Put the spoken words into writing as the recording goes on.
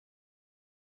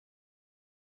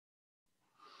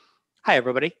Hi,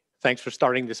 everybody. Thanks for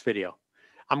starting this video.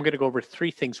 I'm going to go over three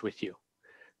things with you.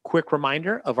 Quick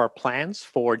reminder of our plans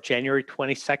for January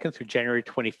 22nd through January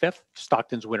 25th,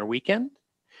 Stockton's Winter Weekend,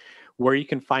 where you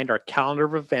can find our calendar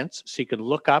of events so you can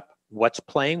look up what's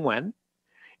playing when,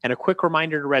 and a quick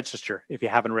reminder to register if you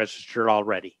haven't registered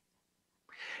already.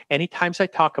 Any times I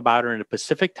talk about are in a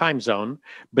Pacific time zone,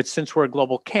 but since we're a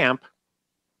global camp,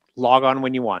 log on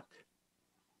when you want.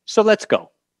 So let's go.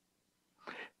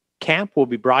 Camp will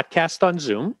be broadcast on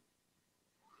Zoom.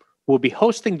 We'll be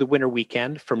hosting the winter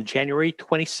weekend from January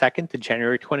 22nd to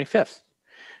January 25th.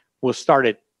 We'll start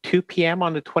at 2 p.m.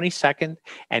 on the 22nd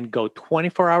and go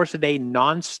 24 hours a day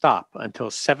nonstop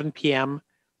until 7 p.m.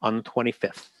 on the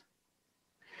 25th.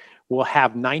 We'll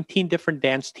have 19 different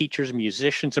dance teachers,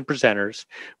 musicians, and presenters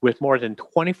with more than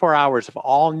 24 hours of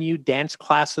all new dance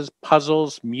classes,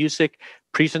 puzzles, music,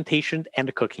 presentation, and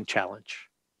a cooking challenge.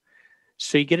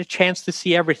 So you get a chance to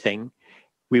see everything.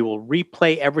 We will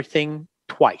replay everything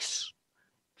twice.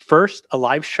 First, a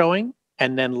live showing,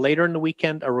 and then later in the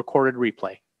weekend, a recorded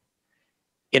replay.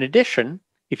 In addition,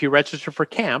 if you register for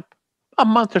camp, a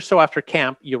month or so after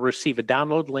camp, you'll receive a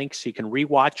download link so you can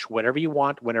rewatch whatever you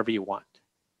want, whenever you want.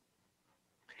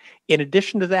 In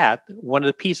addition to that, one of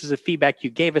the pieces of feedback you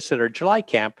gave us at our July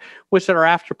camp was that our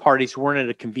after parties weren't at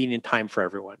a convenient time for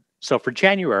everyone. So for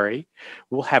January,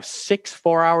 we'll have 6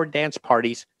 4-hour dance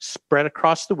parties spread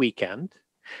across the weekend,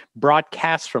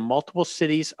 broadcasts from multiple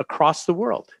cities across the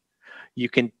world. You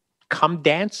can come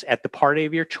dance at the party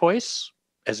of your choice,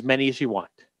 as many as you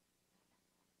want.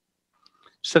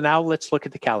 So now let's look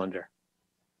at the calendar.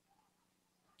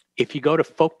 If you go to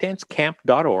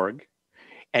folkdancecamp.org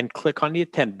and click on the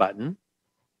attend button,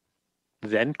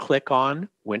 then click on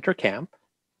winter camp,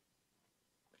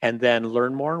 and then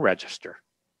learn more and register.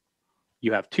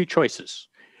 You have two choices.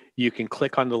 You can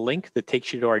click on the link that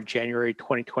takes you to our January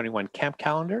 2021 camp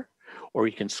calendar, or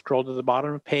you can scroll to the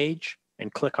bottom of the page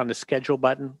and click on the schedule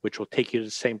button, which will take you to the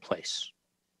same place.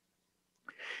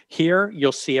 Here,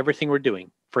 you'll see everything we're doing.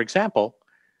 For example,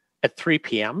 at 3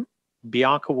 p.m.,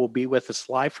 Bianca will be with us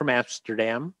live from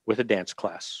Amsterdam with a dance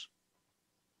class.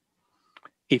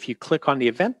 If you click on the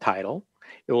event title,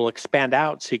 it will expand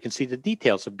out so you can see the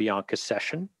details of Bianca's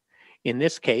session. In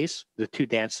this case, the 2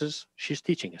 dances she's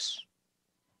teaching us.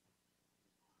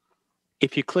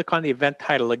 If you click on the event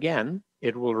title again,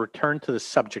 it will return to the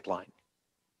subject line.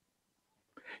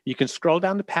 You can scroll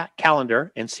down the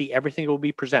calendar and see everything we'll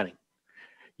be presenting.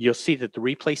 You'll see that the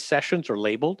replay sessions are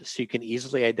labeled so you can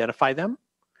easily identify them.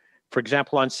 For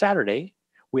example, on Saturday,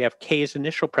 we have Kay's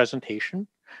initial presentation.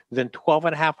 Then 12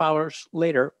 and a half hours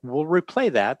later, we'll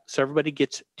replay that so everybody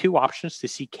gets 2 options to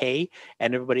see Kay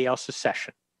and everybody else's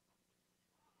session.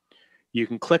 You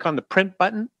can click on the print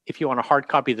button if you want a hard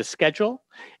copy of the schedule,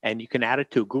 and you can add it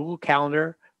to a Google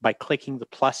Calendar by clicking the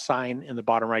plus sign in the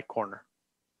bottom right corner.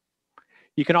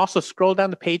 You can also scroll down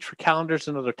the page for calendars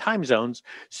in other time zones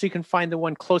so you can find the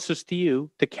one closest to you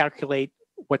to calculate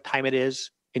what time it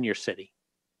is in your city.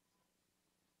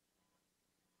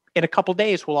 In a couple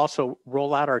days, we'll also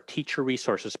roll out our teacher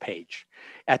resources page.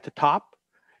 At the top,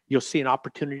 you'll see an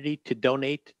opportunity to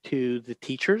donate to the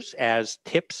teachers as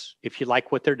tips if you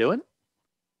like what they're doing.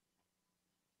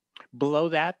 Below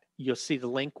that, you'll see the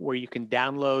link where you can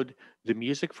download the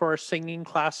music for our singing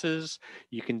classes,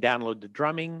 you can download the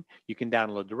drumming, you can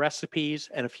download the recipes,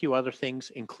 and a few other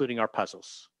things, including our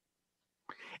puzzles.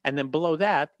 And then below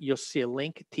that, you'll see a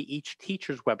link to each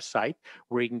teacher's website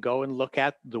where you can go and look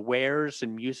at the wares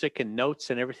and music and notes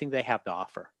and everything they have to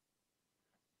offer.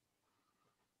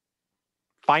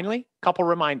 Finally, a couple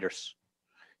reminders.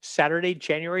 Saturday,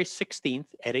 January 16th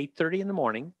at 8:30 in the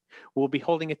morning, we'll be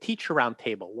holding a teacher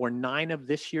roundtable where 9 of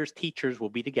this year's teachers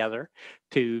will be together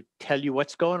to tell you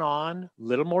what's going on, a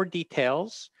little more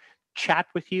details, chat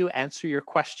with you, answer your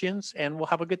questions, and we'll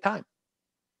have a good time.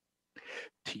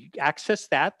 To access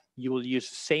that, you will use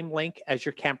the same link as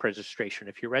your camp registration.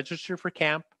 If you're registered for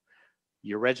camp,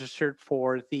 you're registered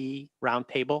for the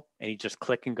roundtable, and you just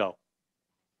click and go.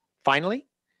 Finally,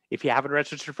 if you haven't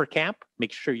registered for camp,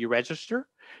 make sure you register.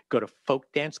 Go to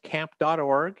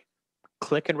folkdancecamp.org,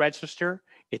 click and register.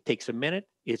 It takes a minute,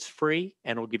 it's free,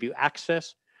 and will give you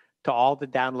access to all the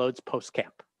downloads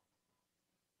post-camp.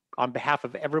 On behalf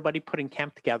of everybody putting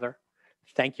camp together,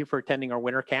 thank you for attending our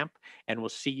winter camp, and we'll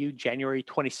see you January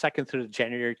 22nd through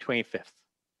January 25th.